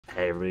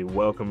Hey everybody,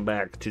 welcome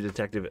back to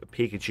Detective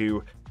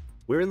Pikachu.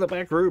 We're in the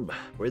back room.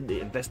 We're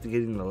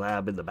investigating the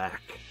lab in the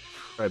back.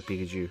 Alright,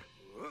 Pikachu.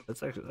 Let's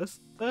go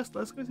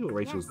see what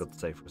Rachel's got to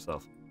say for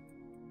herself.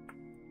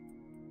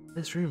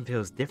 This room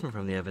feels different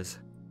from the others.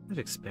 What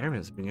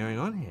experiments have been going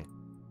on here?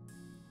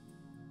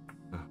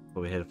 Oh,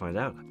 well, we're here to find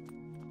out.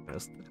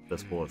 Let's look at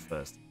this board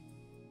first.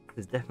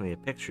 There's definitely a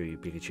picture of you,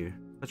 Pikachu.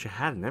 Got your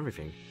hat and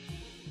everything.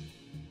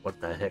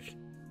 What the heck?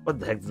 What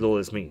the heck does all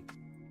this mean?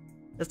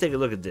 Let's take a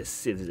look at this,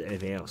 see if there's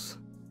anything else.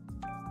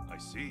 I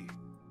see.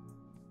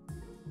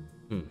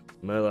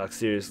 Murloc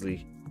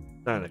seriously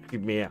trying to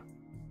creep me out.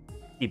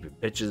 Keeping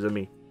pictures of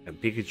me and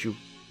Pikachu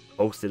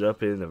posted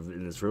up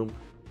in this room.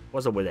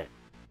 What's up with that?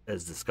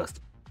 That's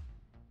disgusting.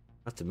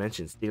 Not to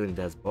mention stealing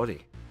Dad's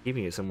body,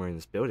 keeping it somewhere in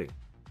this building.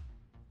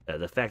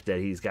 The fact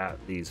that he's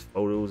got these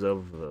photos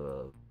of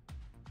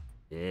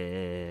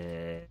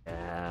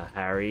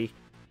Harry,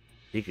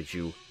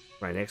 Pikachu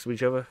right next to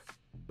each other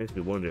makes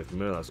me wonder if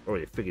Murloc's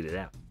already figured it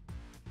out.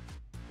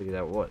 Figured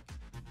out what?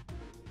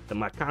 That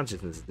my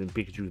consciousness is in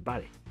Pikachu's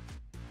body.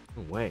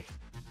 No way.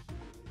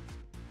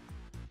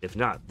 If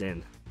not,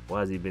 then why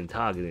has he been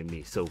targeting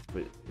me so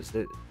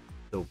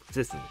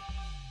persistently?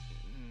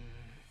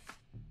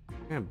 I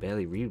can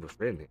barely read what's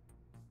written here.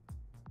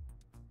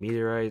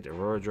 Meteorite,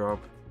 Aurora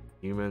Drop,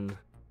 Human. That's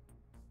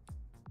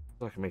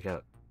all I can make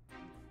out.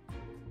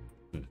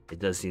 It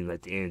does seem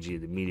like the energy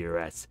of the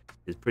meteorites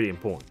is pretty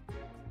important.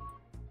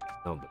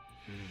 Number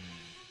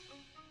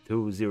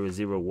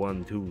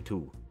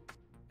 200122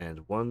 and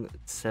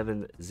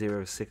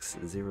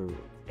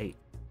 170608.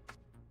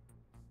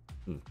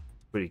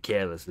 Pretty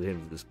careless of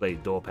him to display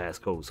door pass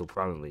code so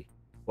prominently.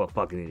 What a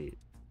fucking idiot.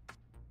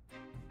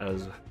 I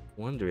was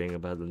wondering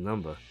about the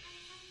number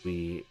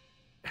we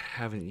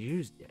haven't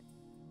used yet.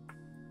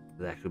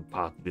 That could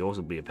possibly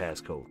also be a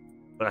passcode,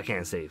 but I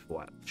can't say for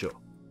what, sure.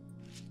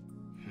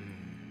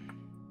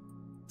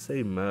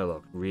 Say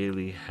Murloc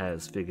really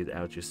has figured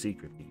out your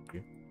secret,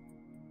 Pikachu.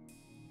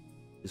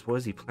 Just what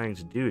is he planning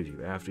to do with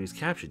you after he's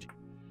captured you?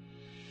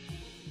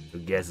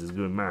 Your guess is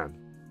good mine.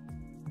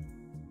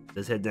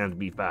 Let's head down to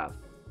B5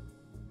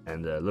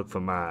 and look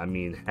for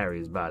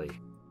Harry's body.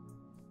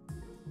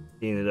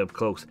 Seeing it up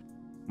close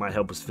might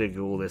help us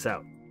figure all this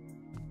out.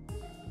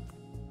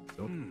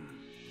 So,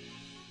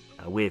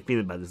 weird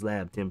feeling about this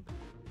lab, Tim.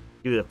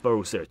 Give it a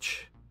thorough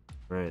search.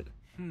 Right.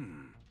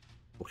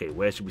 Okay,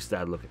 where should we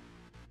start looking?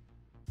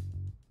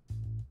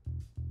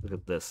 Look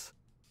at this.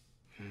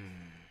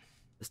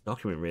 This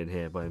document written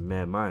here by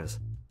Mayor Myers.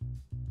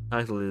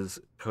 Title is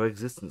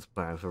Coexistence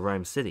Plan for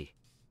Rhyme City.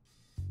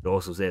 It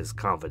also says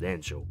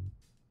confidential.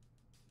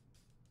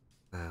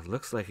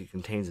 Looks like it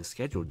contains a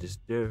schedule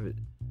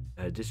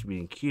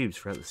distributing cubes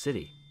throughout the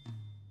city.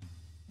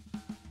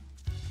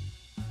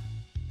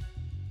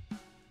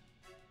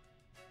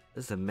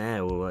 This the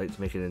mayor would like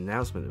to make an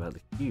announcement about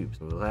the cubes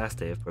on the last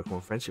day of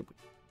Pokemon Friendship Week.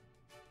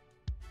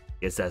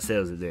 Guess that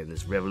settles it then.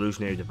 This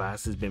revolutionary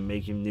device has been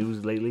making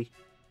news lately.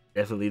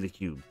 Definitely the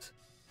cubes.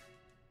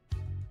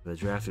 The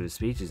draft of his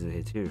speech is in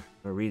here too.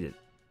 I'll read it.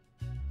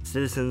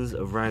 Citizens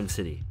of Rhyme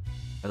City,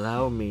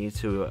 allow me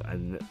to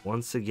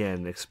once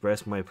again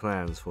express my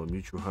plans for a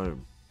mutual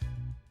home.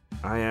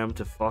 I am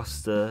to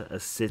foster a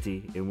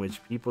city in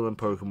which people and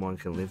Pokemon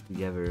can live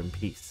together in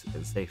peace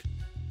and safety.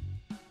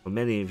 For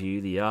many of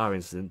you, the R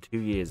incident 2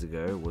 years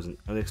ago was an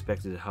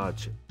unexpected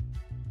hardship.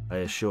 I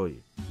assure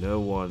you, no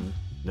one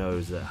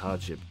knows that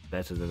hardship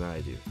better than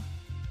I do.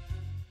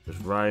 But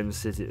Rhyme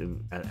City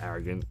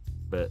arrogant,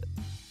 but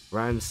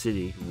Rhyme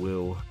City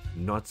will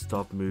not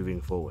stop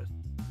moving forward.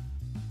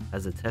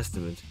 As a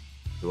testament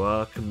to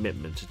our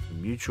commitment to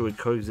mutual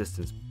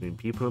coexistence between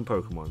people and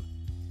Pokemon,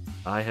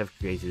 I have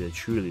created a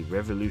truly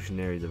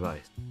revolutionary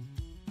device.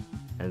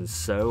 And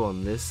so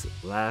on this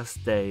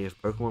last day of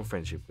Pokemon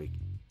Friendship Week,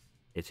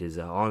 it is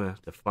an honor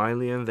to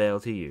finally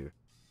unveil to you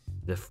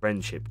the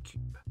Friendship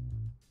Cube.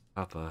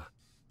 Papa,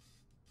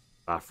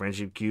 our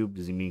Friendship Cube?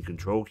 Does he mean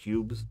control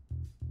cubes?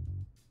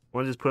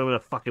 Why don't just put him in a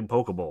fucking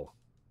Pokeball?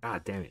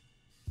 God damn it.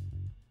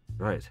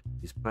 Right,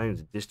 he's planning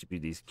to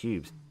distribute these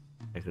cubes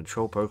and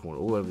control Pokemon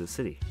all over the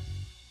city.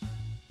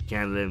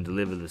 Can't let him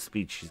deliver the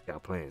speech he's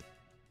got planned.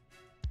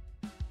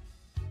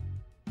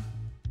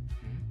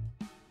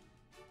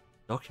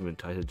 Document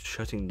titled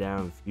Shutting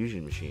Down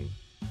Fusion Machine.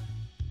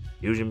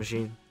 Fusion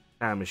Machine? What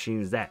kind of machine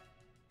is that?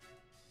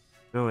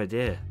 No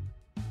idea.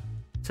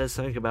 It says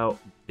something about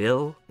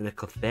Bill and a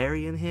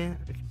Clefairy in here?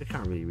 I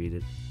can't really read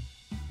it.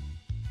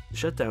 To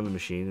shut down the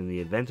machine in the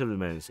event of an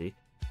emergency,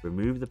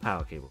 remove the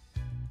power cable.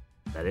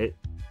 Is that it?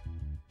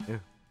 Yeah,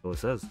 that's all it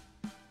says.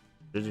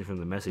 Judging from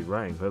the messy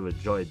writing, whoever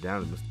jotted it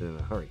down must have been in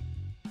a hurry.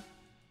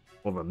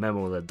 More of a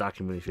memo than a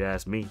document if you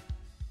ask me.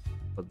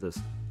 What this?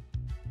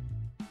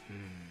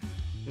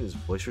 This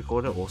voice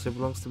recorder also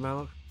belongs to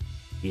Murloc?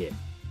 Yeah,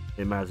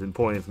 it might have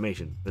important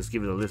information. Let's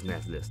give it a listen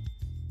after this.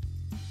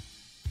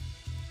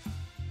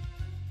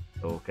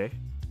 Okay.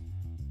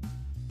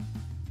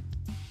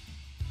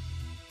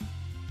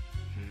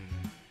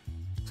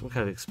 Some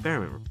kind of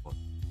experiment report.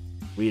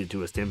 Read it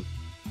to us, Tim.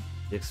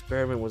 The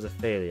experiment was a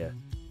failure.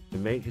 To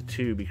make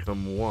two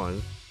become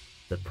one,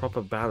 the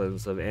proper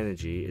balance of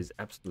energy is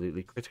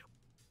absolutely critical.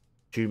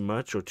 Too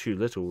much or too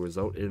little will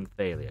result in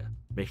failure.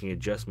 Making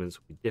adjustments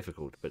will be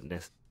difficult but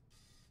necessary.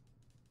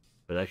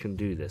 But I can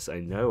do this. I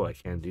know I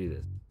can do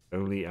this.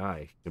 Only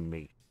I can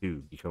make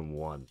two become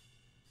one.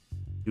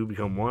 Two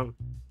become one?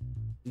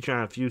 You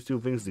trying to fuse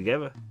two things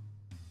together?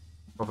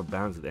 Proper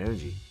balance of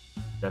energy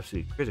is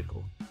absolutely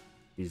critical.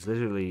 He's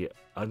literally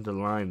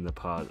underlined the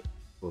part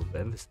of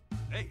emphasis.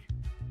 Hey.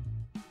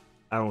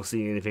 I don't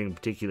see anything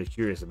particularly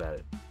curious about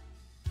it.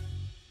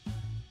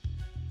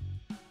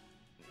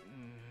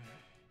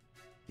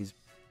 These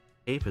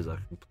papers are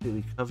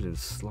completely covered in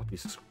sloppy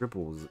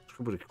scribbled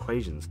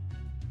equations.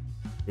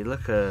 They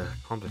look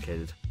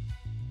complicated.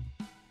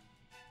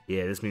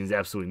 Yeah, this means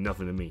absolutely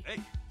nothing to me. Hey.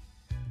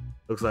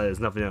 Looks like there's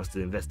nothing else to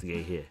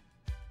investigate here.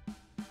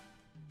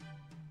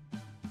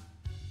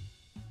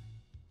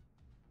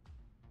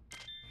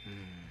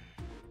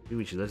 Maybe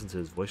we should listen to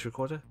his voice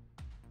recorder?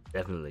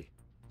 Definitely.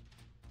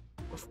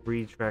 Got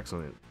 3 tracks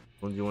on it.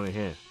 What do you want to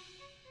hear?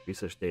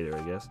 Research data,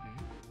 I guess.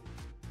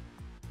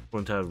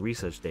 One type of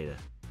research data.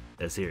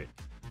 Let's hear it.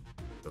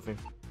 Nothing.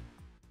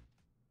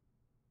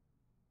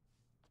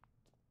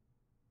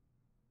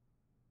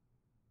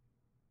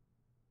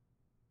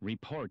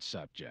 Report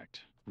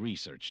subject.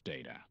 Research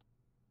data.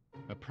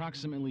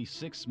 Approximately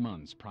 6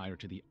 months prior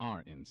to the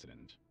R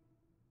incident,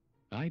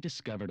 I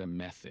discovered a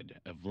method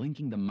of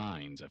linking the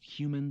minds of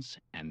humans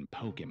and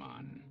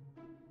Pokemon.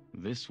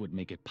 This would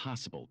make it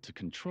possible to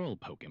control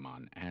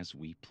Pokemon as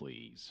we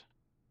please.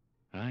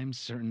 I'm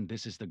certain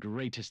this is the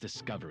greatest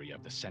discovery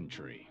of the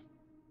century.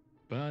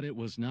 But it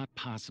was not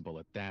possible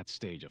at that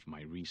stage of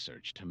my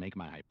research to make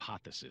my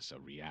hypothesis a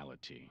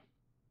reality.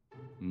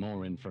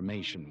 More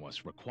information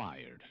was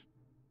required.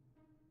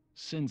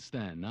 Since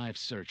then, I've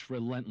searched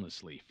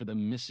relentlessly for the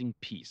missing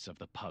piece of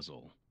the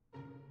puzzle.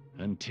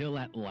 Until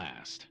at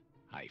last,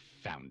 I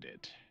found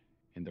it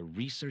in the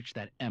research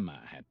that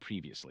Emma had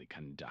previously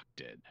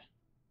conducted.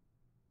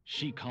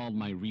 She called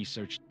my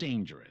research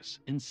dangerous,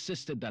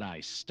 insisted that I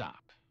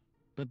stop.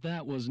 But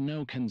that was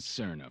no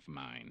concern of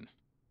mine.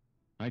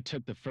 I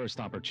took the first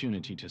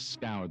opportunity to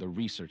scour the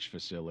research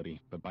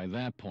facility, but by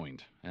that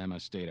point,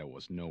 Emma's data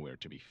was nowhere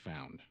to be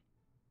found.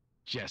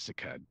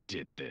 Jessica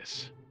did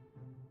this.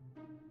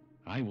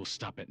 I will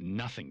stop at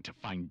nothing to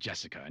find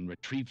Jessica and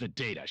retrieve the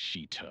data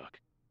she took.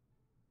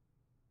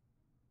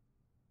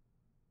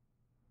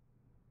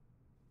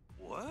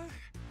 What?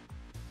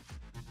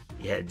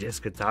 Yeah,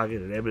 Jessica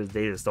targeted Emma's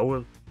data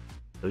stolen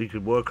so he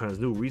could work on his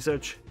new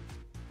research.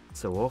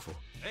 It's so awful.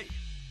 Hey.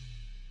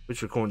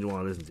 Which recording do you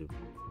want to listen to?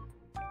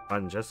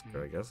 Find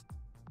Jessica, I guess.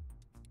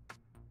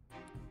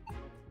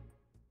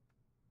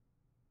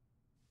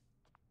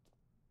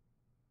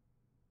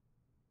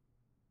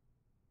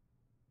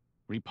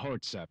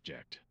 Report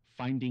subject.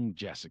 Finding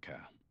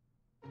Jessica.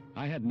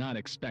 I had not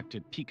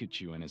expected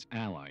Pikachu and his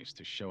allies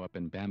to show up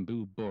in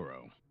Bamboo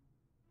Burrow.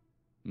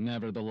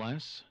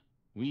 Nevertheless,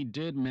 we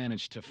did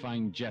manage to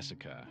find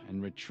Jessica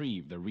and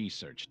retrieve the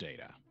research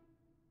data.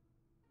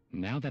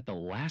 Now that the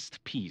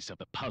last piece of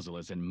the puzzle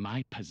is in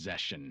my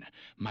possession,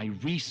 my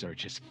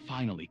research is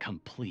finally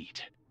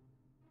complete.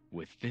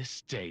 With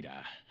this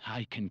data,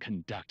 I can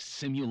conduct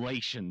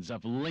simulations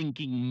of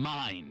linking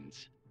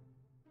minds.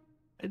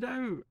 I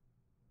know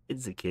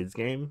it's a kid's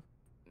game,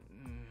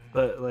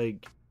 but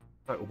like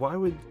why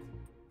would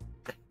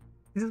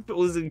he just put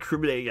all this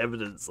incriminating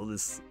evidence on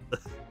this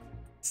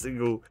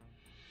single?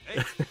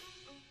 Hey.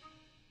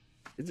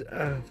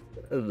 I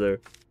don't know.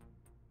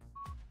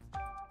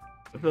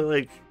 I feel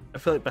like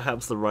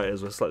perhaps the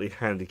writers were slightly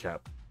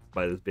handicapped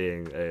by this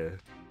being a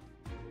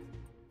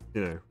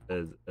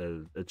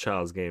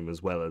child's game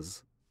as well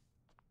as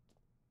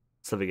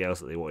something else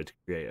that they wanted to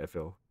create. I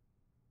feel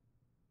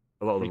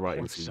a lot of the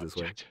writing seems this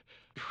way.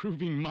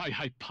 Proving my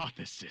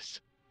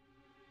hypothesis.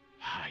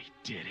 I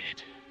did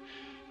it.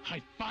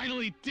 I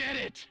finally did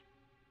it!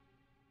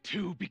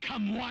 2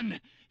 become 1.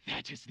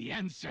 That is the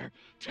answer.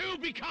 2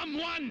 become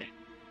 1!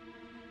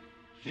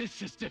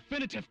 This is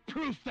definitive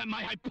proof that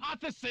my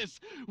hypothesis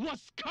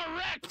was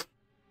correct!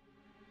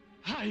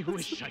 I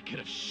wish I could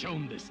have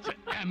shown this to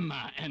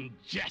Emma and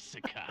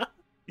Jessica.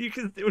 You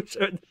can still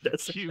show it to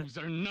Jessica. Cubes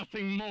are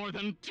nothing more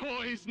than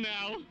toys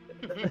now.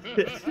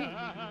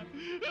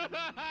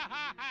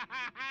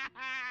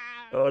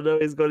 Oh no,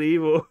 he's got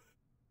evil.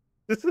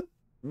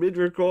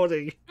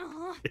 Mid-recording.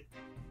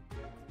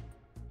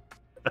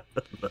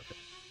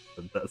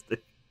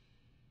 Fantastic.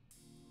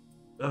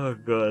 Oh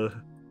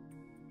god.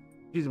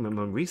 Using my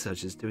own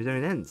researches to his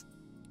own ends.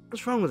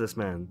 What's wrong with this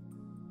man?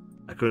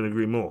 I couldn't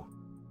agree more.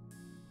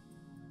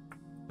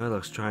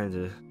 Murloc's trying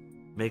to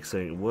make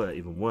something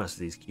even worse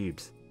to these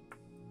cubes.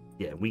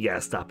 Yeah, we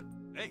gotta stop it.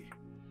 Hey.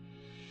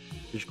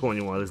 Which corner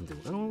you want to listen to?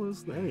 I don't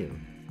listen to any of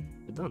them.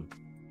 They're done.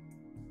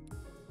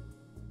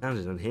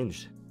 Sounded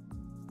unhinged.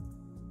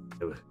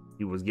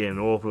 He was getting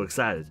awful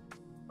excited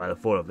by the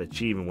thought of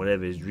achieving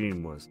whatever his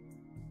dream was.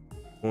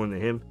 According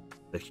to him,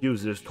 the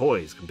cubes are just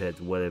toys compared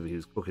to whatever he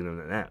was cooking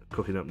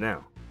up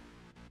now.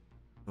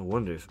 I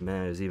wonder if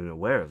Man is even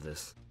aware of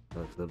this.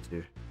 Up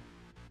to.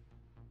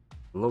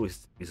 Although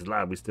he's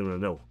alive, we still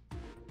don't know.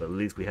 But at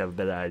least we have a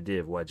better idea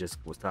of why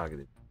Jessica was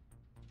targeted.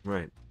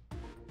 Right.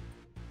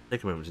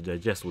 Take a moment to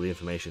digest all the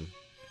information.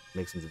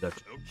 Make some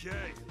deductions.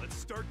 Okay, let's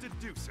start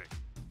deducing.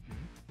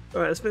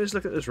 Alright, let's finish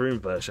looking at this room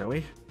first, shall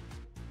we?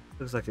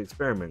 Looks like an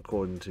experiment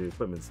according to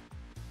equipment.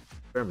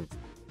 Experiment.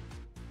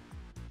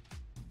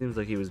 Seems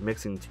like he was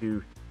mixing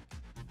two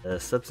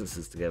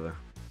substances together.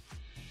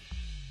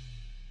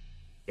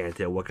 Can't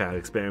tell what kind of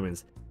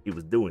experiments he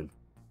was doing.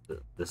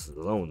 This is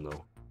alone,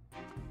 though.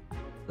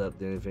 Is that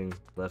anything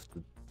left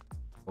to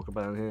talk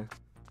about in here?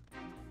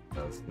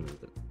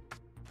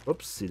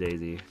 Whoopsie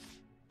daisy.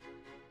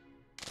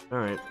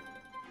 Alright.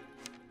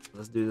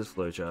 Let's do this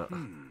flowchart.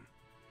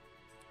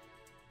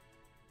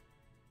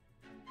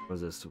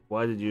 What's this?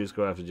 Why did you just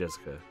go after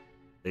Jessica?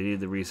 They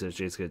needed the research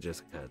Jessica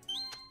had.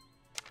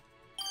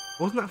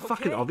 Wasn't that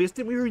fucking obvious?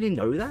 Didn't we already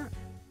know that?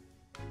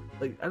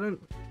 Like, I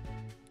don't...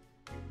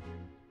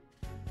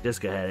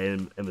 Jessica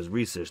had Emma's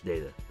research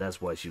data.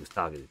 That's why she was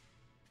targeted.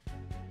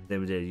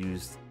 Then they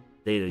used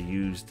data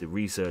used to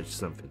research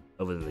something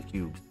other than the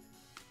cubes.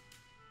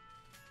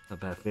 Not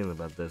a bad feeling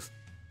about this.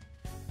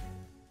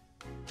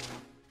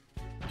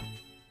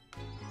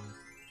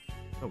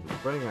 Oh,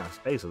 we're running out of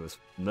space on this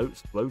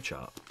notes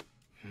flowchart.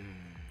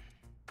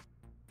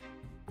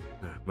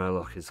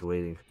 Murloc is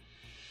waiting,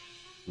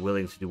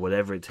 willing to do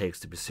whatever it takes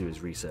to pursue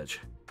his research.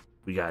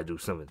 We gotta do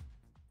something.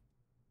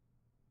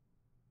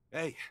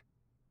 Hey,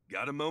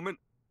 got a moment?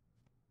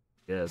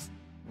 Yes.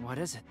 What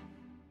is it?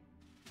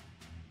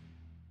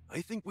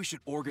 I think we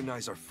should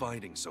organize our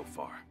findings so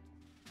far.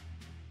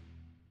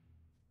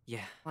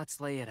 Yeah,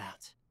 let's lay it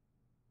out.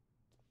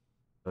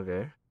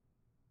 Okay.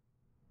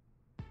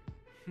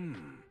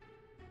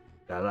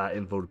 Got a lot of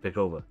info to pick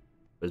over,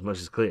 but as much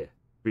as clear.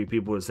 3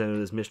 people in the center of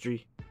this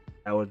mystery: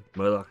 Howard,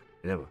 Murloc,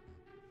 and Emma.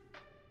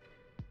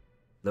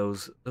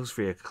 Those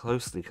 3 are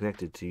closely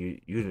connected to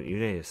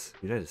Unitas.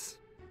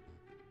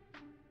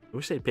 I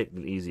wish they picked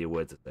an easier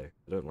word to say.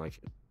 I don't like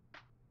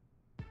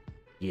it.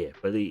 Yeah,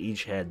 but they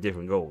each had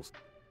different goals.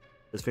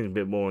 Let's think a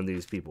bit more on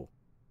these people.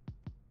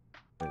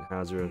 And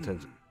how's their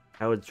intention?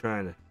 Howard's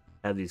trying to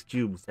have these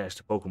cubes attached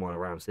to Pokemon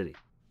around City.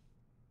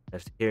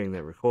 After hearing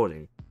that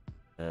recording,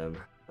 I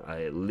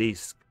at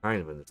least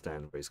kind of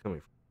understand where he's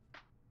coming from.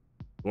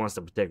 He wants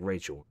to protect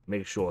Rachel,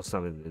 make sure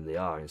something in the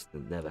R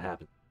incident never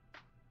happened.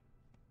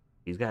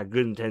 He's got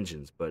good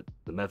intentions, but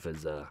the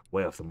methods are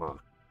way off the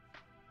mark.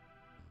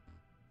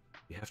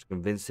 We have to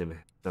convince him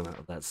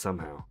of that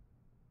somehow.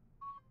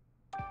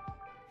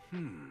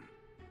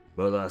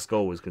 Murloc's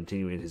goal was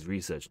continuing his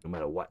research no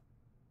matter what.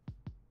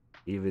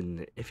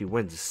 Even if he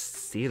went to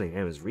stealing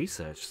Emma's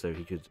research so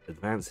he could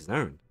advance his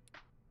own.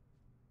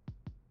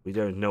 We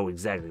don't know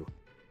exactly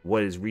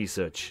what he's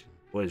researching,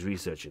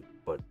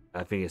 but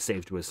I think it's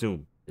safe to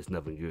assume it's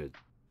nothing good.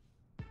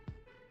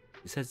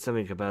 He said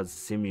something about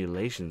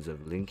simulations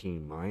of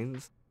linking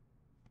minds.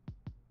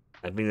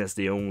 I think that's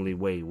the only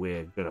way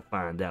we're gonna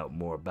find out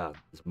more about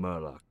this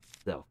Murloc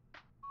itself.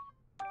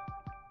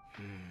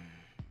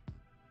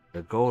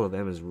 The goal of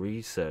Emma's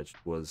research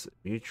was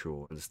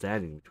mutual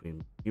understanding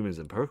between humans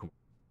and Pokemon.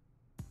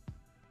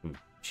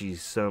 She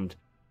seemed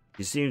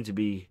to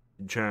be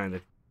trying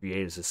to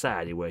create a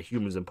society where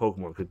humans and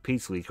Pokemon could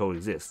peacefully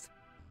coexist.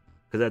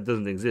 Because that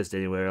doesn't exist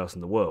anywhere else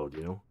in the world,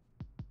 you know?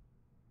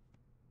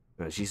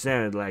 She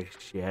sounded like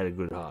she had a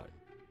good heart.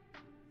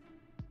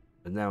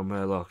 But now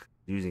Murloc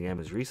using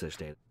Emma's research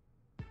data.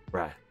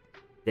 Right.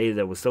 Data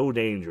that was so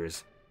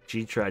dangerous,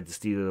 she tried to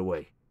steal it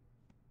away.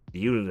 The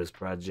Unitas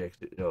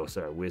project,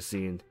 we're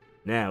seeing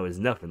now is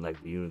nothing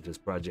like the Unitas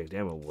project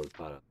Emma was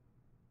part of.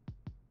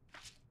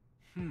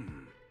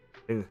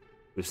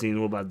 We've seen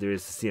all about there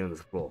is to see on this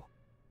floor.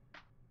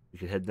 We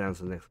could head down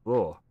to the next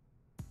floor.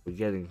 We're not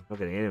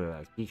getting any of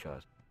our key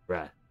cards.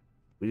 Right.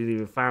 We didn't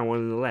even find one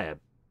in the lab.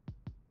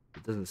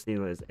 It doesn't seem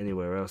like there's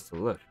anywhere else to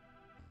look.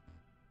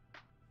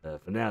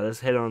 For now, let's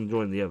head on and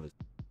join the others.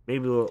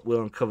 Maybe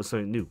we'll uncover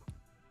something new.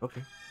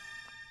 Okay.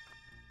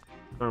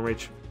 Come on,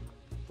 Rach.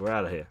 We're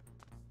out of here.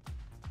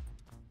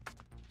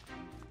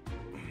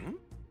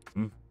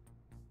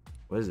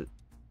 What is it?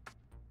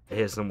 I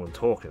hear someone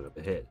talking up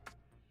ahead.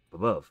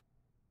 Above.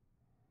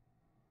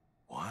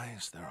 Why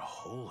is there a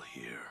hole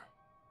here?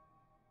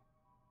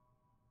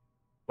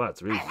 Wow,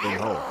 it's a really big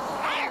hole.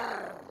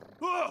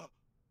 Ah!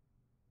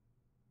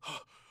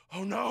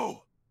 Oh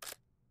no!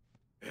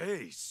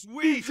 Hey,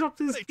 sweet! He dropped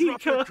his They key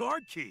dropped your card.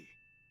 card key.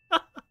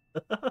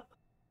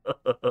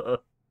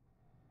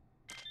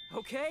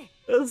 Okay.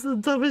 That's the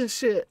dumbest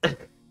shit.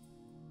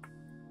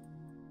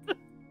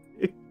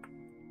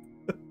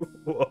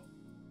 Whoa.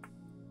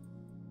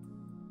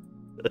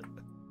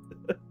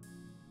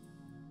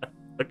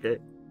 Okay,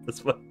 that's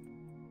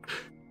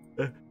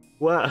fine.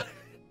 Wow.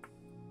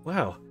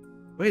 Wow.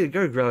 Way to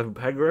go,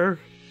 Pagro.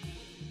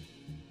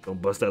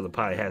 Don't bust out the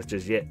pie hats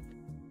just yet.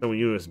 Some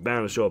units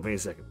bound to show up any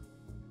second.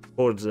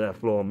 According to that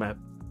floor map,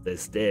 there's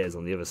stairs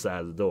on the other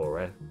side of the door,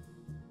 right?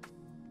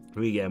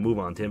 We gotta move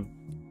on,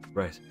 Tim.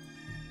 Right.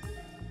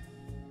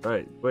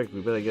 Right, quick,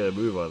 we better get a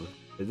move on.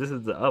 This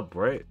is the up,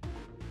 right?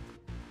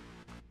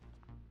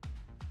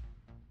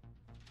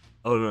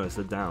 Oh no, it's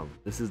the down.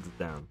 This is the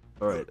down.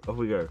 Alright, off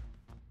we go.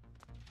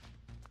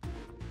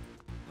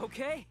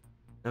 Okay.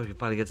 Now we can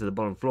finally get to the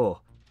bottom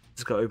floor.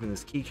 Just gotta open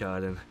this key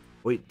card and...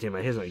 Wait, damn,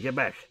 my head's not. Get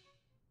back!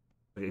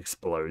 It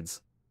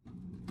explodes.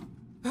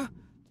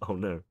 Oh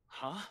no.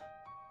 Huh?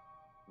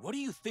 What do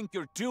you think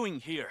you're doing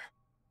here?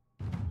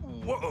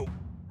 Whoa!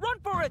 Run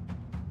for it!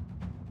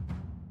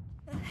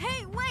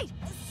 Hey, wait!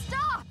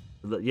 Stop!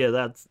 Yeah,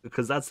 that's...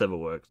 Because that's never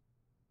worked.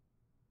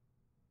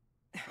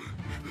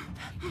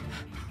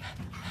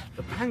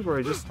 The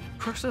Pangoro just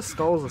crush their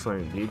skulls or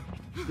something, dude.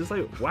 Just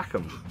like whack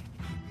them.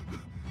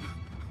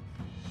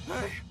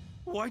 Hey,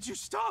 why'd you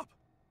stop?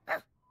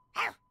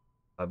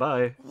 Bye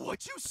bye.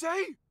 What'd you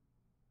say?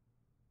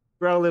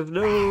 Growlithe,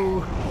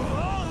 no!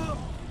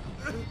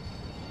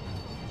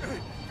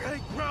 Hey,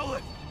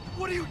 Growlithe!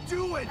 What are you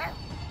doing?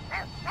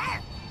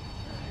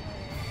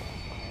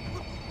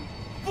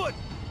 But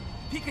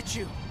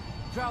Pikachu!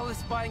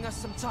 Growlithe's buying us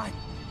some time.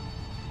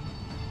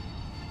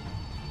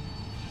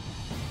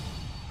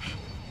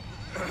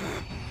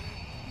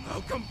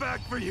 I'll come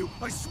back for you,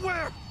 I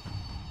swear!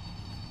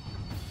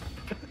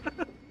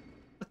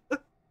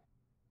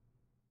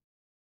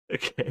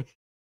 Okay.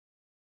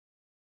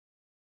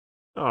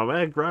 Oh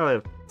man,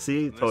 Growlithe.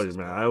 See, told you,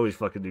 man. I always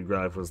fucking do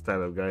Growlithe for a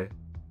stand-up guy.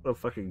 What a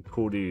fucking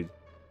cool dude.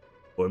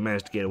 Boy,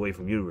 managed to get away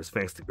from Universe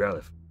thanks to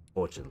Growlithe,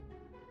 fortunately.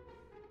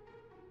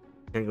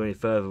 Can't go any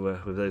further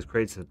with those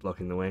crates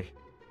blocking the way.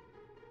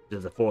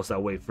 Just to force our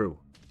way through.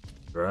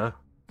 Bruh?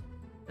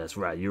 That's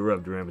right, you're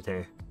up,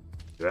 Duramatan.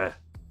 Bruh.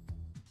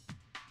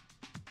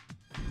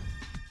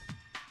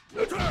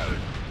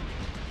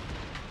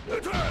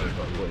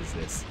 What is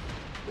this?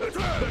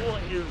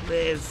 What is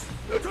this?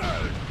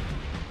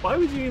 Why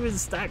would you even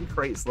stack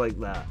crates like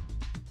that?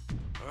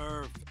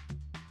 Perfect.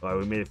 Alright,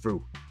 we made it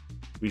through.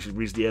 We should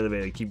reach the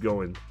elevator and keep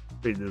going.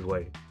 Straight this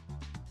way.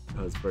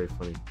 Oh, it's very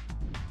funny.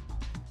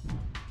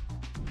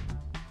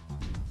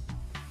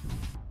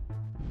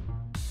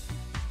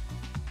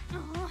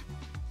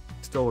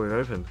 Still won't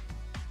open.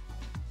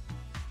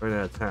 Running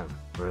out of time.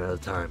 Running out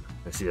of time.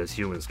 I see those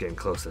humans getting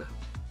closer.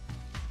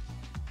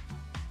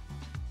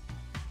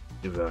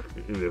 If I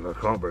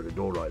can't break a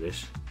door like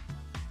this,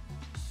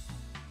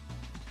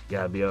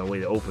 gotta be on a way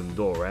to open the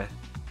door, right?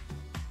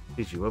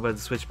 Pikachu, what about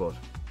the switchboard?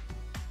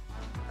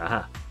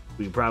 Aha!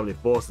 We can probably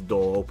force the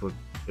door open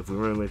if we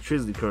run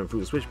electricity current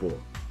through the switchboard.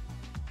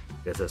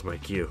 Guess that's my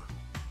cue.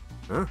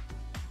 Huh?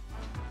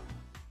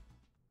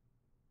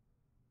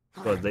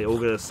 But they all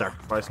gonna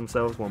sacrifice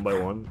themselves one by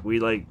one. We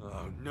like...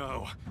 Oh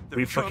no.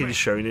 We fucking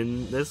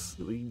Shonen this.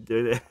 We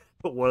do it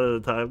one at a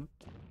time.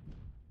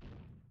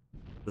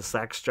 The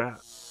sack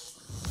strap.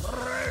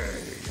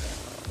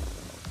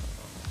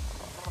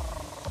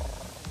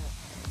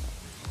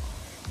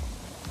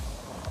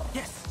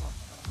 Yes!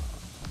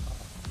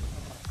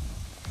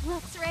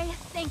 Luxray,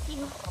 thank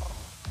you.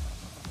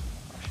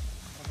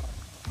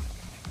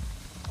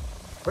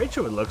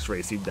 Rachel and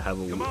Luxray seem to have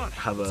Come on,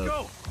 a let's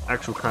go.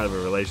 actual kind of a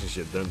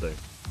relationship, don't they?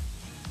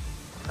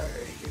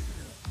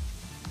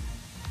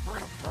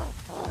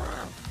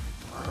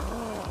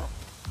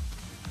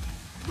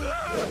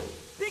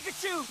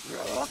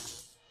 Pikachu!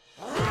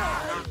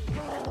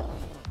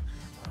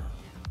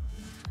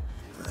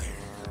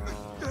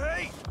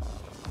 Hey!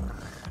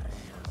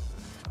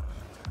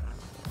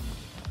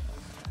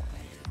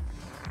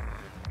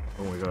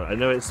 Oh my god, I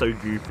know it's so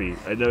goofy.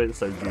 I know it's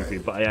so goofy,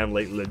 but I am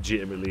like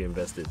legitimately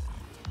invested.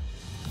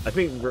 I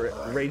think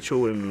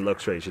Rachel and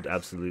Luxray should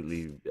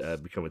absolutely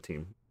become a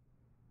team.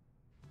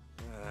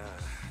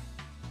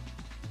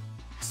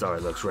 Sorry,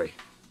 Luxray.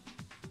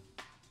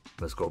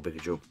 Let's go,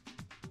 Pikachu.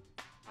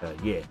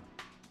 Yeah.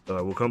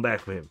 We'll come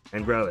back for him.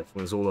 And Growlithe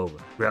when it's all over.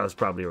 Growlithe's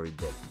probably already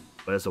dead.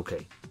 But that's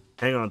okay.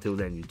 Hang on till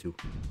then, you two.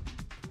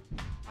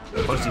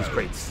 Punch these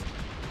crates.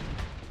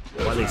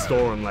 Why they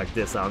store them like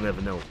this, I'll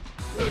never know.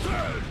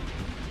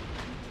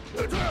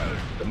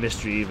 The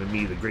mystery, even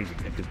me, the great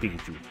detective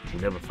Pikachu,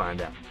 will never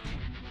find out.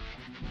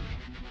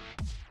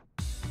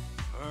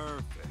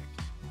 Perfect.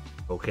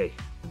 Okay,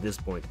 at this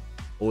point,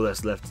 all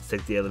that's left is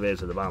take the elevator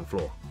to the bottom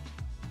floor.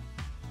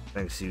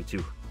 Thanks to you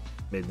two.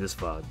 Made it this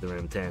far, the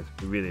Ram-Tan.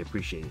 We really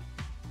appreciate it.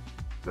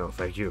 No,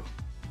 thank you.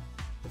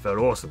 It felt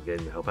awesome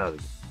getting to help out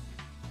again.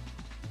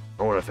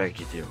 I want to thank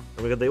you too.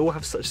 Oh my god, they all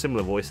have such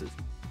similar voices.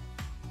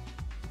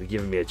 You're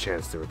giving me a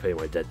chance to repay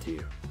my debt to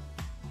you.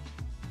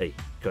 Hey,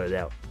 cut it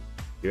out.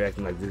 You're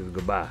acting like this is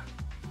goodbye.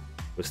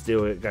 We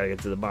still gotta get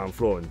to the bottom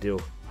floor and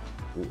deal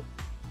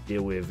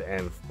with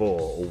and for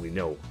all we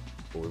know.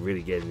 But we're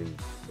really getting in.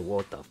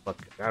 What the fuck?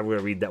 I'm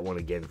gonna read that one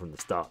again from the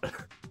start.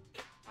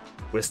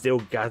 we still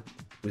got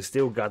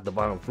the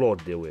bottom floor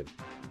to deal with,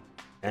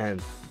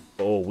 and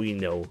for all we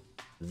know,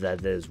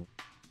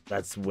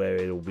 that's where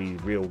it'll be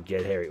real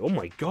get hairy. Oh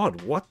my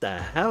god, what the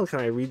hell? Can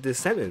I read this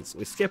sentence?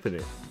 We're skipping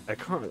it. I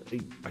cannot.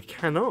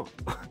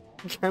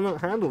 I cannot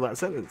handle that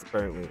sentence,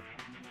 apparently.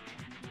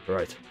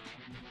 Right.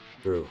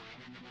 Through.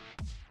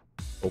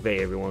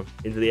 Okay, everyone.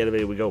 Into the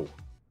elevator we go.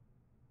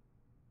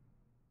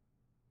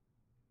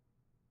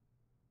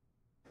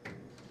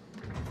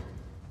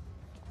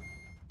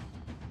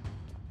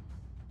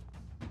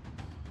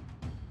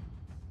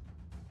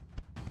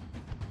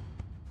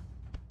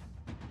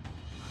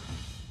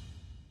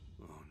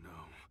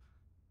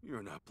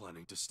 You're not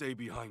planning to stay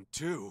behind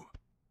too.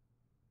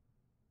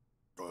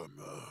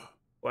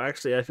 Well,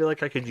 actually, I feel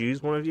like I could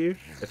use one of you.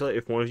 I feel like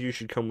if one of you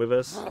should come with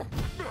us,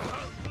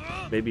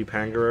 maybe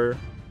Pangoro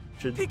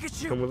should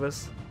Pikachu! come with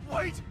us.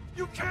 Wait!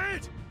 You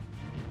can't!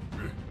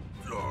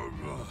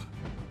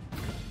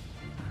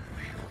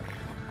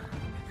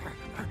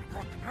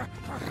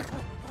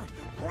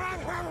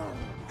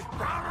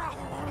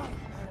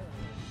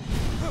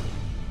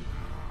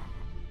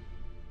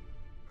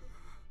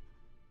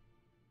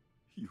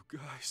 You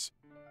guys...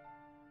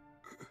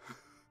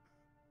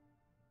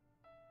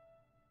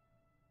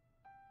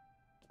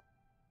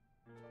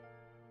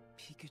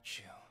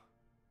 Pikachu.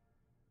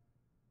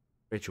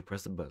 Rachel,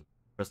 press the button.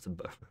 Press the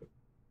button.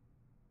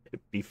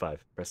 B5.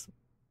 Press the...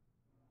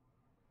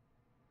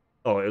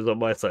 Oh, it was on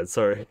my side.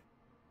 Sorry.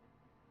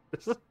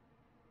 I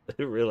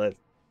didn't realize.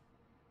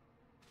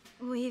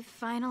 We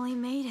finally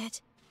made it.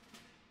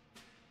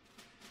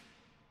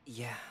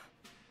 Yeah.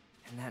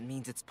 And that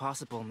means it's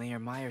possible Mayor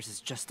Myers is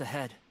just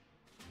ahead.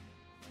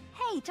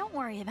 Hey, don't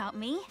worry about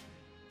me.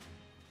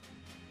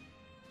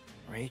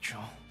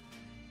 Rachel.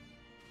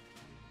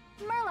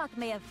 Murloc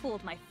may have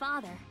fooled my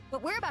father,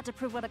 but we're about to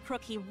prove what a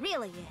crook he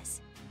really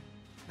is.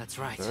 That's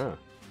right. Ah.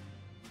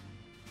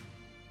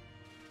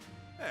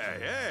 Hey,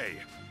 hey!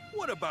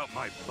 What about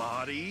my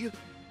body?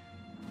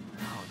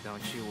 Oh,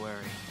 don't you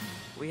worry.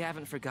 We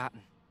haven't forgotten.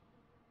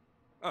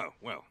 Oh,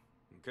 well,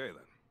 okay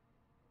then.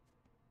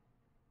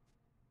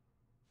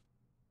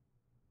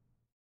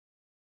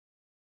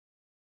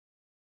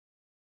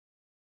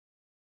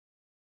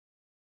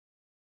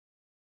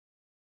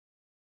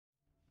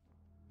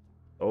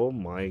 Oh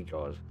my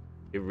god.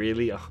 It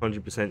really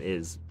 100%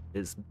 is.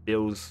 It's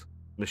Bill's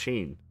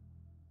machine.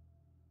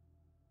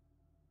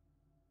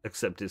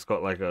 Except it's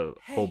got like a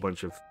whole Hey,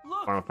 bunch of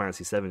look! Final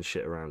Fantasy VII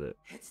shit around it.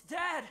 It's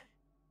Dad!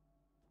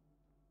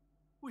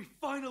 We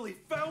finally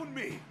found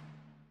me!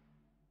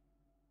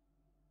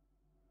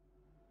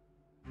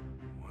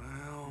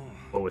 Well...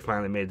 Well, we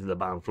finally made it to the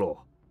bottom floor.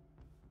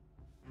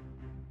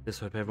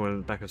 Just hope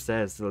everyone back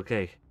upstairs is still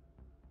okay.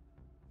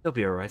 They'll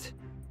be alright.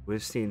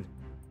 We've seen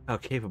how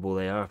capable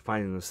they are of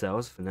finding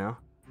themselves for now.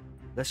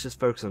 Let's just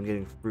focus on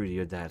getting through to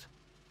your dad.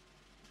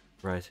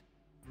 Right.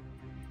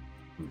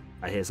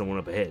 I hear someone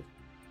up ahead.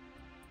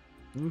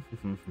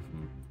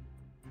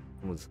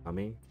 Someone's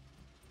humming.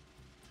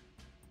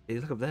 Hey,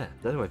 look up there.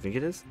 Is that who I think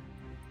it is?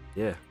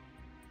 Yeah.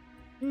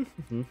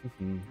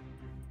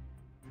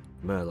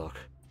 Murloc.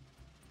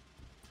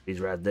 He's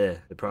right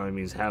there. It probably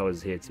means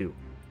Howard's here too.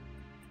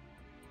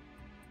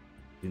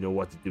 You know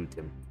what to do,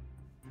 Tim.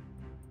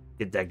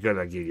 Get that gun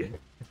I give you.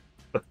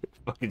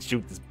 Fucking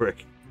shoot this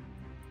prick.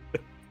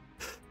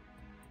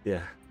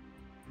 Yeah.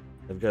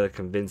 I've got to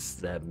convince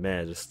that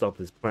mayor to stop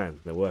this plan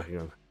they're working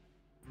on.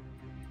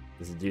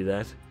 And to do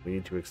that, we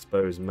need to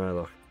expose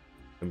Murloc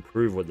and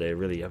prove what they're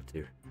really up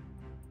to.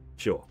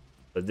 Sure,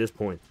 but at this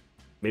point,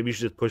 maybe you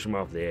should just push him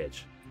off the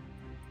edge.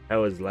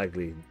 Howard's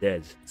likely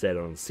dead set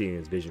on seeing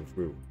his vision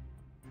through.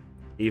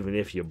 Even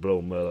if you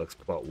blow Murloc's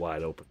plot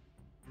wide open,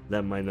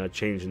 that might not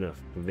change enough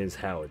to convince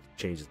Howard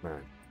to change his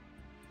mind.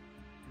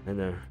 I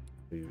know,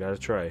 but you gotta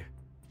try.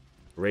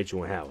 For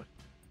Rachel and Howard.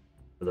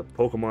 For the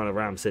Pokemon of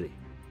Ram City.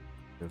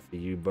 And for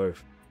you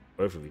both.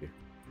 Both of you.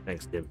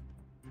 Thanks, Tim.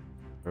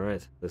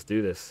 Alright, let's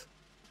do this.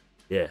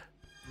 Yeah.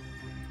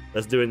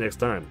 Let's do it next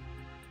time.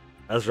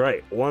 That's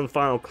right, one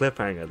final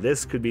cliffhanger.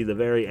 This could be the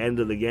very end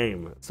of the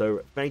game.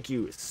 So thank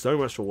you so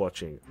much for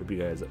watching. Hope you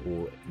guys are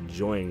all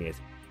enjoying it.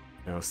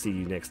 And I'll see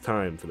you next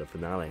time for the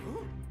finale.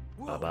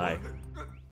 Bye-bye.